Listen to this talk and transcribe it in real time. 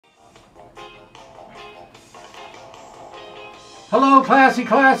Hello, classy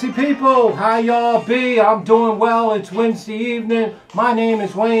people. How y'all be? I'm doing well. It's Wednesday evening. My name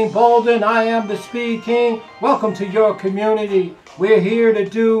is Wayne Bolden. I am the SpeedKing. Welcome to your community. We're here to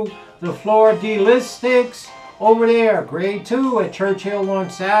do the FLEUR De Lis stakes over there, grade 2 at Churchill on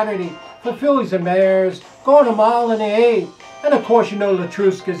Saturday for fillies and mares, going a mile and an eighth. And of course, you know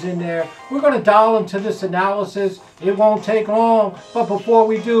Letruska's in there. We're going to dial into this analysis. It won't take long. But before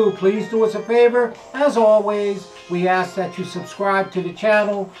we do, please do us a favor. As always, we ask that you subscribe to the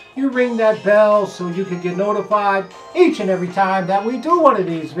channel. You ring that bell so you can get notified each and every time that we do one of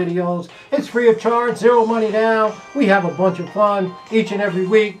these videos. It's free of charge, zero money down. We have a bunch of fun each and every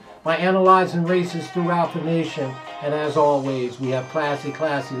week by analyzing races throughout the nation. And as always, we have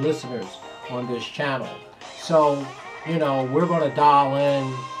classy listeners on this channel. So, you know, we're going to dial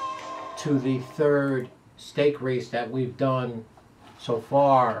in to the third stake race that we've done so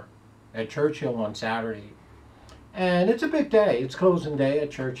far at Churchill on Saturday. And it's a big day. It's closing day at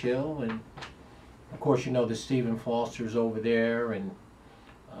Churchill. And, of course, you know, the Stephen Foster's over there. And,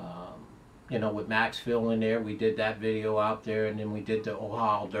 you know, with Maxville in there, we did that video out there. And then we did the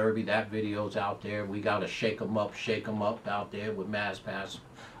Ohio Derby. That video's out there. We got to shake 'em up out there with Mass Pass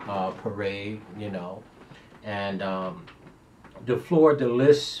Parade, you know. And the FLEUR De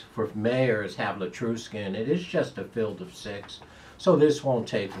Lis for mares have Letruska in it. It's just a field of 6. So this won't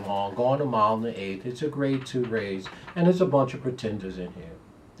take long. Going a mile and an eighth. It's a grade 2 race. And there's a bunch of pretenders in here.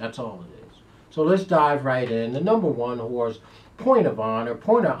 That's all it is. So let's dive right in. The number 1 horse, Point of Honor.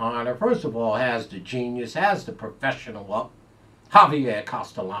 Point of Honor, first of all, has the genius, has the professional up, Javier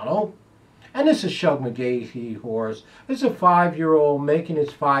Castellano. And this is Shug McGahee horse. It's a 5-year-old making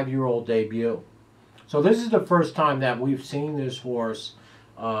his 5-year-old debut. So this is the first time that we've seen this horse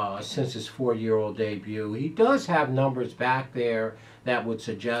since his 4-year-old debut. He does have numbers back there that would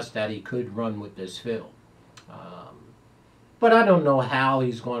suggest that he could run with this field. But I don't know how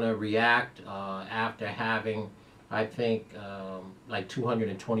he's going to react after having, I think, like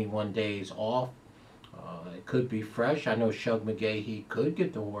 221 days off. It could be fresh. I know Shug McGahee could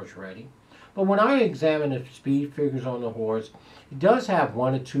get the horse ready. But when I examine the speed figures on the horse, he does have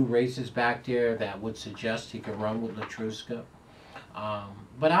 1 or 2 races back there that would suggest he can run with Letruska.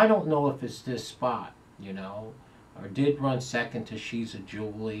 But I don't know if it's this spot, you know. Or did run second to She's a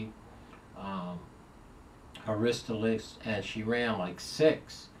Julie, Aristalix, and she ran like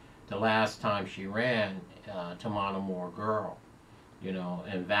 6 the last time she ran to Monomore Girl, you know,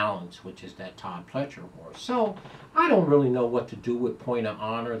 and Valence, which is that Todd Pletcher horse. So I don't really know what to do with Point of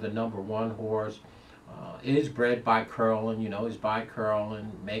Honor, the number 1 horse. Is bred by Curlin, you know, is by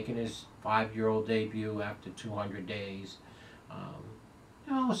Curlin, making his 5-year-old debut after 200 days.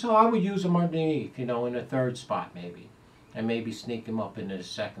 You know, so I would use him underneath, you know, in the 3rd spot maybe. And maybe sneak him up into the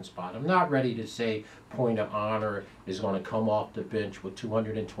 2nd spot. I'm not ready to say Point of Honor is going to come off the bench with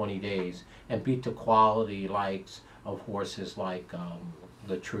 220 days and beat the quality likes of horses like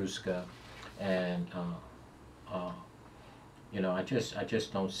Letruska and you know, I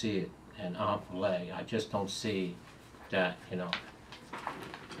just don't see it. And Envoutante, I just don't see that, you know,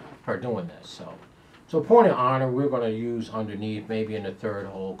 her doing this. So Point of Honor, we're going to use underneath, maybe in the 3rd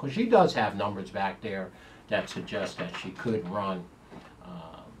hole, because she does have numbers back there that suggest that she could run,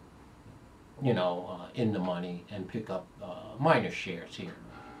 you know, in the money and pick up minor shares here.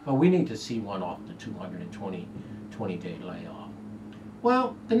 But we need to see one off the 20-day layoff.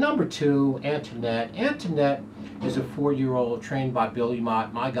 Well, the number 2, Antoinette. Antoinette is a 4-year-old trained by Billy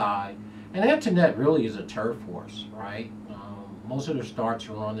Mott, my guy. And Antoinette really is a turf horse, right? Most of their starts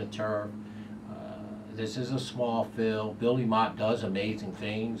are on the turf. This is a small field. Billy Mott does amazing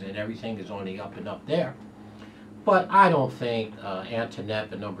things, and everything is on the up and up there. But I don't think Antoinette,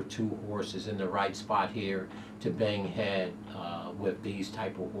 the number 2 horse, is in the right spot here to bang head with these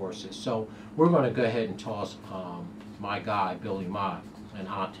type of horses. So we're going to go ahead and toss my guy, Billy Mott, and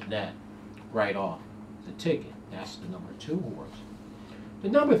Antoinette right off the ticket. That's the number 2 horse. The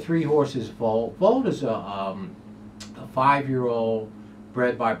number 3 horse is Volt. Volt is a 5-year-old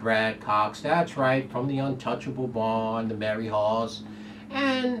bred by Brad Cox. That's right, from the Untouchable Barn, the Merry Horse.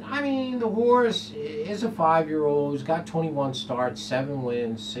 And, I mean, the horse is a 5-year-old. He's got 21 starts, 7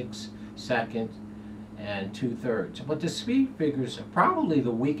 wins, 6 seconds, and 2/3. But the speed figures are probably the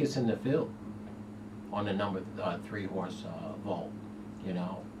weakest in the field on the number 3 horse, Volt, you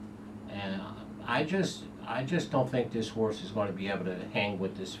know. And I just don't think this horse is going to be able to hang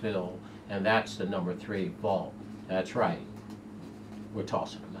with this field, and that's the number 3, Volt. That's right. We're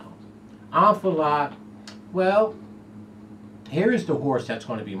tossing him out. Envoutante, well, here is the horse that's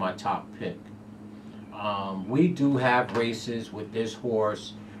going to be my top pick. We do have races with this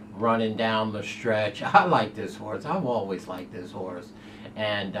horse running down the stretch. I like this horse. I've always liked this horse.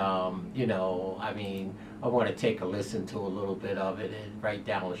 And, you know, I mean, I want to take a listen to a little bit of it and right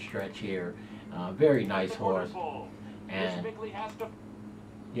down the stretch here. Very nice horse. And,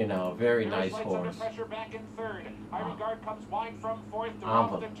 you know, very nice horse. Pressure back in third. High Regard comes wide from fourth.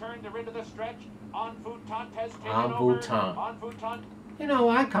 Around the turn, they're into the stretch. Envoutante has taken over. Envoutante. You know,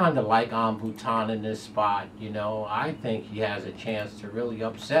 I kind of like Envoutante in this spot. You know, I think he has a chance to really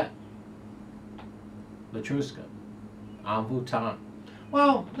upset Letruska. Envoutante.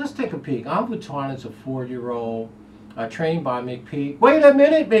 Well, let's take a peek. Envoutante is a 4-year-old trained by McPeak. Wait a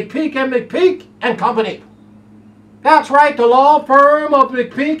minute, McPeak and Company. That's right, the law firm of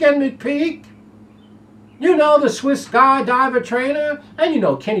McPeak and McPeak. You know, the Swiss skydiver trainer. And you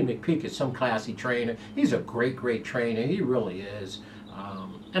know, Kenny McPeak is some classy trainer. He's a great, great trainer. He really is.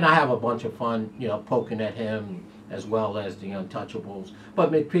 And I have a bunch of fun, you know, poking at him as well as the Untouchables.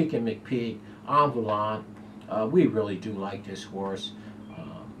 But McPeak and McPeak, Envoutante, we really do like this horse.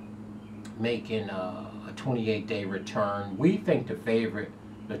 Making a 28-day return. We think the favorite,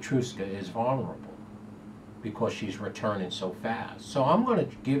 Letruska, is vulnerable because she's returning so fast. So I'm going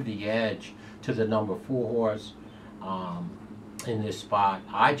to give the edge to the number 4 horse in this spot.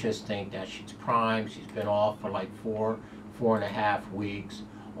 I just think that she's prime. She's been off for like 4.5 weeks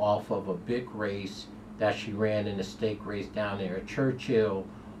off of a big race that she ran in the stake race down there at Churchill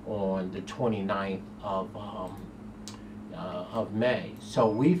on the 29th of May. So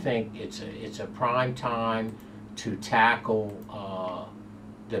we think it's a prime time to tackle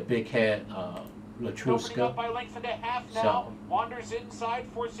the big head Letruska. Up by length and a half now. So, wanders inside,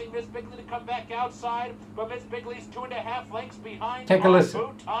 forcing Miss Bigley to come back outside, but Miss Bigley's 2.5 lengths behind. Take a listen.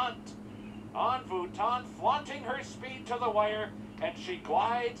 Envoutante flaunting her speed to the wire, and she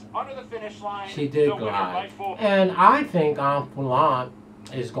glides under the finish line. She did glide. And I think Envoutante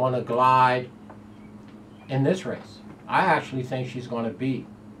is going to glide in this race. I actually think she's going to beat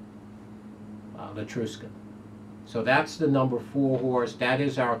Letruska. So that's the number 4 horse. That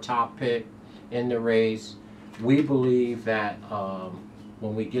is our top pick in the race. We believe that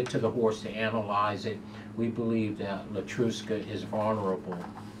when we get to the horse to analyze it, we believe that Letruska is vulnerable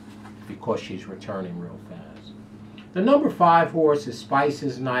because she's returning real fast. The number 5 horse is Spice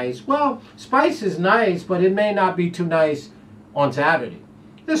is Nice. Well, Spice is nice, but it may not be too nice on Saturday.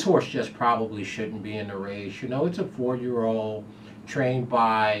 This horse just probably shouldn't be in the race. You know, it's a 4-year-old trained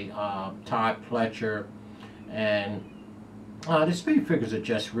by Todd Pletcher. And the speed figures are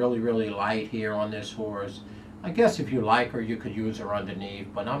just really, really light here on this horse. I guess if you like her, you could use her underneath.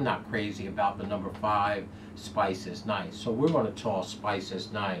 But I'm not crazy about the number 5, Spice is Nice. So we're going to toss Spice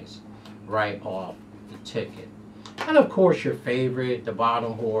is Nice right off the ticket. And of course, your favorite, the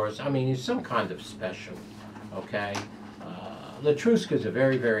bottom horse. I mean, he's some kind of special, okay? Letruska is a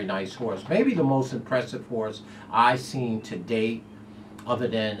very, very nice horse. Maybe the most impressive horse I've seen to date, other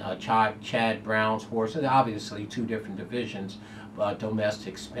than Chad Brown's horse. And obviously 2 different divisions, but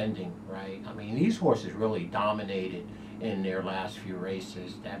domestic spending, right? I mean, these horses really dominated in their last few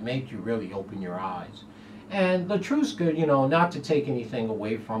races that make you really open your eyes. And Letruska, you know, not to take anything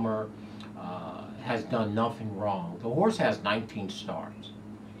away from her, has done nothing wrong. The horse has 19 starts.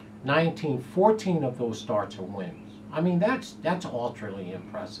 14 of those starts are wins. I mean, that's ultra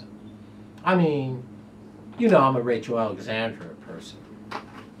impressive. I mean, you know, I'm a Rachel Alexandra person.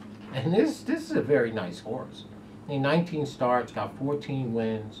 And this is a very nice horse. I mean, 19 starts, got 14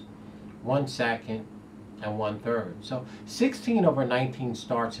 wins, 1 second, and 1 third. So 16 of her 19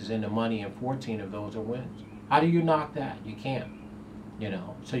 starts is in the money, and 14 of those are wins. How do you knock that? You can't. You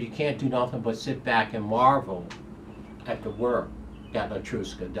know, so you can't do nothing but sit back and marvel at the work that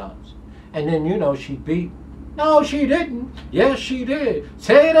Letruska does. And then, you know, she beat. No, she didn't. Yes, she did.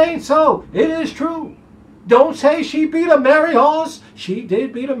 Say it ain't so. It is true. Don't say she beat a merry horse. She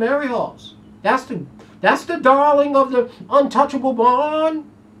did beat a merry horse. That's the darling of the untouchable blonde.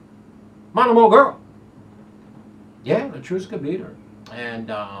 Monomo girl. Yeah, Letruska beat her. And,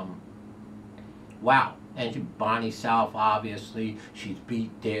 wow. And Bonnie South, obviously, she's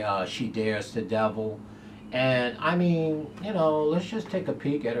beat She Dares the Devil. And, I mean, you know, let's just take a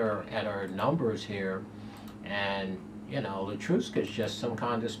peek at her numbers here. And, you know, Letruska is just some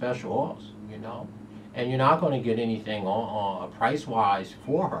kind of special horse, you know. And you're not going to get anything on price-wise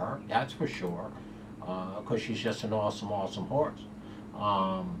for her, that's for sure, because she's just an awesome, awesome horse.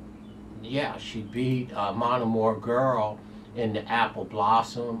 Yeah, she beat Monomoore Girl in the Apple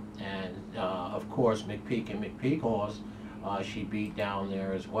Blossom, and of course McPeak and McPeak horse she beat down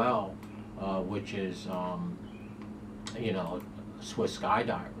there as well, which is, you know, Swiss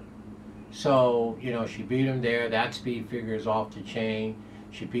Skydiver. So, you know, she beat him there. That speed figure is off the chain.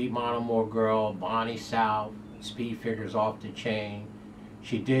 She beat Monomore Girl, Bonnie South, Speed Figures off the chain.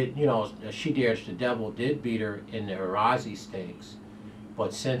 She did, you know, She Dares the Devil did beat her in the Arazi Stakes.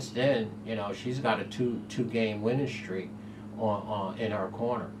 But since then, you know, she's got a two-game winning streak in her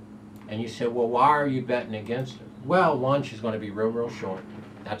corner. And you said, well, why are you betting against her? Well, one, she's going to be real short.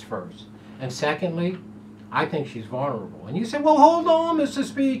 That's first. And secondly, I think she's vulnerable. And you say, well, hold on, Mr.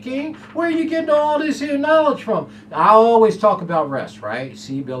 SpeedKing. Where are you getting all this here knowledge from? I always talk about rest, right?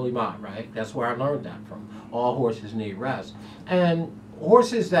 See Billy Mott, right? That's where I learned that from. All horses need rest. And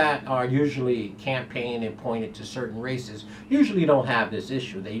horses that are usually campaigned and pointed to certain races usually don't have this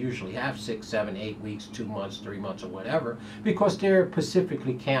issue. They usually have 6, 7, 8 weeks, 2 months, 3 months, or whatever, because they're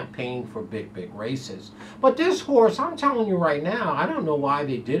specifically campaigned for big races. But this horse, I'm telling you right now, I don't know why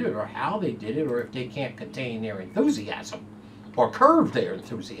they did it or how they did it, or if they can't contain their enthusiasm or curb their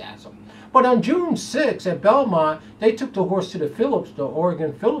enthusiasm. But on June 6th at Belmont, they took the horse to the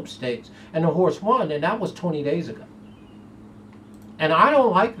Oregon Phillips Stakes, and the horse won, and that was 20 days ago. And I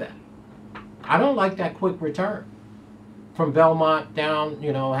don't like that. I don't like that quick return. From Belmont down,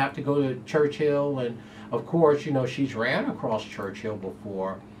 you know, have to go to Churchill. And, of course, you know, she's ran across Churchill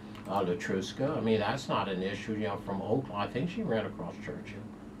before, Letruska. I mean, that's not an issue, you know, from Oakland. I think she ran across Churchill.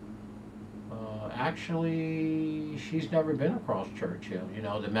 Actually, she's never been across Churchill. You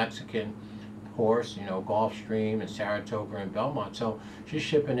know, the Mexican horse, you know, Gulfstream and Saratoga and Belmont. So she's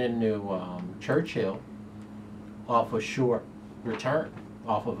shipping into Churchill off a short return,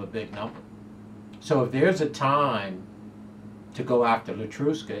 off of a big number. So if there's a time to go after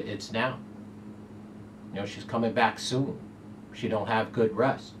Letruska, it's now. You know, she's coming back soon. She don't have good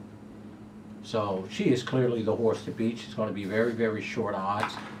rest. So she is clearly the horse to beat. She's going to be very short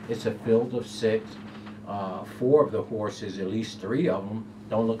odds. It's a field of 6. 4 of the horses, at least 3 of them,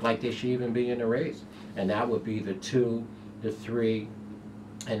 don't look like they should even be in the race. And that would be the 2, the 3,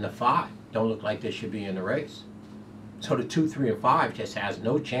 and the 5. Don't look like they should be in the race. So the 2, 3, and 5 just has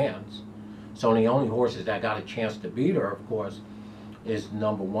no chance. So the only horses that got a chance to beat her, of course, is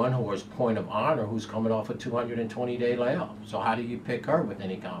number 1 horse, Point of Honor, who's coming off a 220-day layoff. So how do you pick her with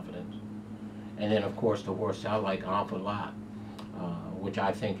any confidence? And then, of course, the horse I like, Envoutante, which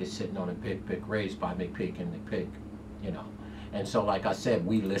I think is sitting on a big race by McPeak and McPeak, you know. And so, like I said,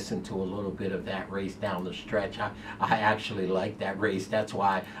 we listened to a little bit of that race down the stretch. I actually like that race. That's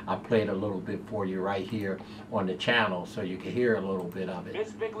why I played a little bit for you right here on the channel, so you can hear a little bit of it.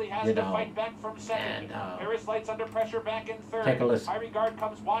 Miss Bigley has to fight back from second. Paris Lights under pressure back in third. Take a listen. High Regard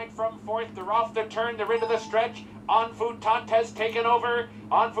comes wide from fourth. They're off the turn. They're into the stretch. Envoutante has taken over.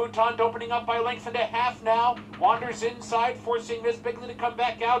 Envoutante opening up by length and a half now. Wanders inside, forcing Miss Bigley to come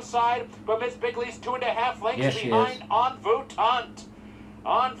back outside. But Miss Bigley's 2.5 lengths behind Envoutante.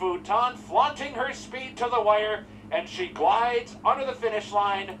 Envoutante flaunting her speed to the wire, and she glides under the finish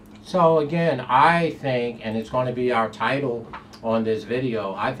line. So again, I think, and it's going to be our title on this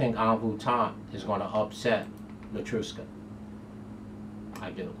video, I think Envoutante is going to upset Letruska. I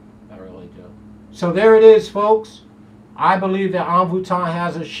do. I really do. So there it is, folks. I believe that Envoutante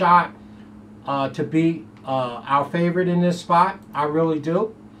has a shot to beat our favorite in this spot. I really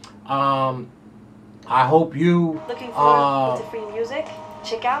do. I hope you... Looking forward to free music?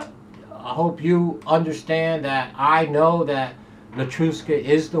 Check out. I hope you understand that I know that Letruska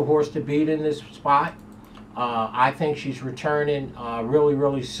is the horse to beat in this spot. I think she's returning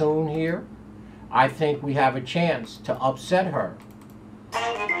really soon here. I think we have a chance to upset her.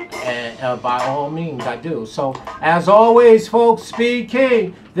 And by all means, I do. So, as always, folks,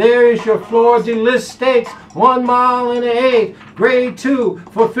 SpeedKing, there is your FLEUR DE LIS Stakes, 1 mile and an 8, grade 2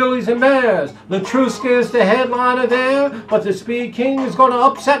 for fillies and mares. Letruska is the headliner there, but the SpeedKing is going to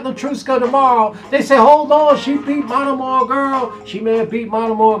upset Letruska tomorrow. They say, hold on, she beat Monomore Girl. She may have beat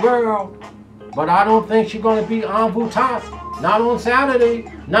Monomore Girl, but I don't think she's going to beat Envoutante. Not on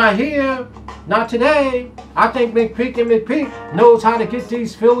Saturday, not here, not today. I think McPeak and McPeak knows how to get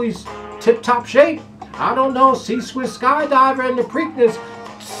these fillies tip-top shape. I don't know, C-Swiss Skydiver and the Preakness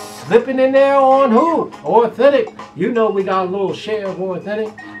slipping in there on who? Authentic. You know we got a little share of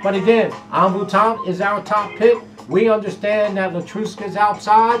Authentic. But again, Envoutante is our top pick. We understand that Letruska is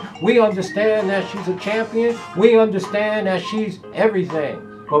outside. We understand that she's a champion. We understand that she's everything.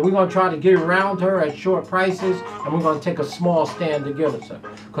 But we're going to try to get around her at short prices, and we're going to take a small stand against her.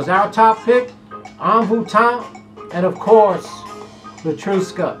 Because our top pick, Envoutante, and of course,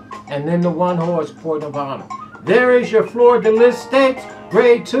 Letruska, and then the 1 horse, Point of Honor. There is your FLEUR DE LIS Stakes,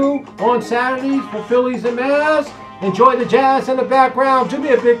 grade 2 on Saturdays for fillies and mares. Enjoy the jazz in the background. Do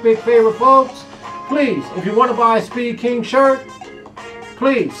me a big favor, folks. Please, if you want to buy a SpeedKing shirt,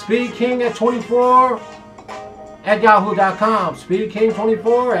 please, SpeedKing at 24 at yahoo.com.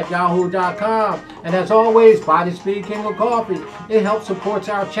 SpeedKing24 at yahoo.com. And as always, buy the SpeedKing of coffee. It helps supports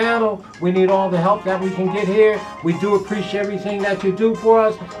our channel. We need all the help that we can get here. We do appreciate everything that you do for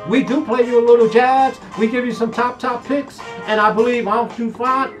us. We do play you a little jazz. We give you some top picks. And I believe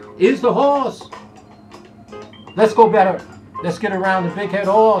Envoutante is the horse. Let's go better. Let's get around the big head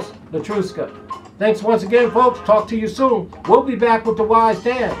horse, Letruska. Thanks once again, folks. Talk to you soon. We'll be back with the Wise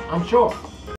Dan, I'm sure.